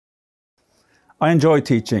I enjoy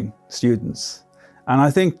teaching students, and I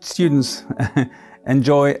think students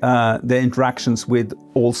enjoy the interactions with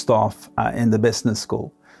all staff in the business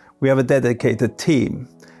school. We have a dedicated team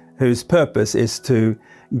whose purpose is to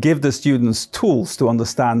give the students tools to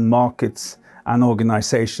understand markets and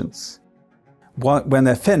organizations. When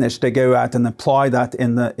they're finished, they go out and apply that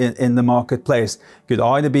in the marketplace. It could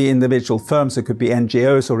either be individual firms, it could be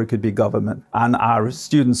NGOs, or it could be government. And our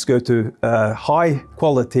students go to high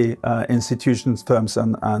quality institutions, firms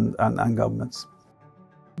and governments.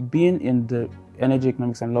 Being in the Energy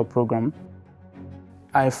Economics and Law program,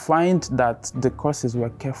 I find that the courses were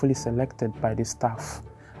carefully selected by the staff.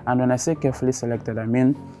 And when I say carefully selected, I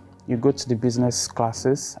mean you go to the business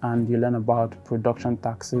classes and you learn about production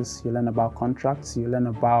taxes, you learn about contracts, you learn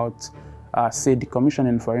about, say,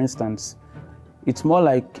 decommissioning, for instance. It's more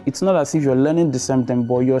like, it's not as if you're learning the same thing,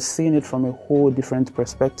 but you're seeing it from a whole different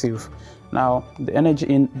perspective. Now,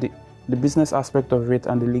 the business aspect of it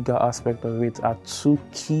and the legal aspect of it are two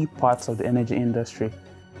key parts of the energy industry.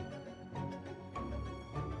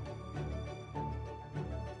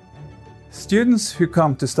 Students who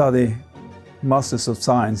come to study Masters of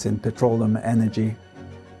Science in Petroleum, Energy,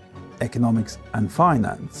 Economics and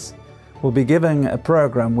Finance will be given a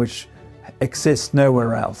program which exists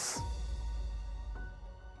nowhere else.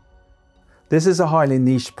 This is a highly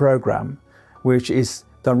niche program which is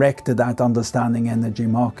directed at understanding energy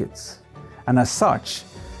markets. And as such,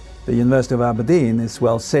 the University of Aberdeen is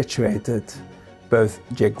well situated both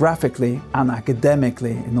geographically and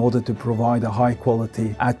academically in order to provide a high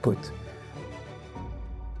quality output.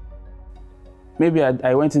 Maybe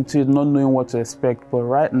I went into it not knowing what to expect, but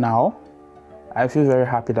right now, I feel very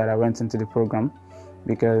happy that I went into the program,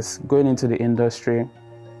 because going into the industry,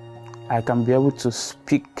 I can be able to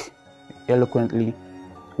speak eloquently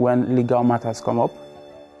when legal matters come up,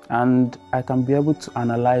 and I can be able to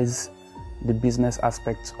analyze the business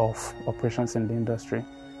aspects of operations in the industry.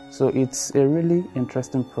 So it's a really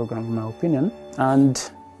interesting program in my opinion,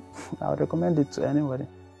 and I would recommend it to anybody.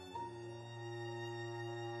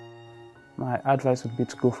 My advice would be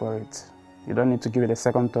to go for it. You don't need to give it a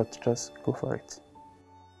second thought, just go for it.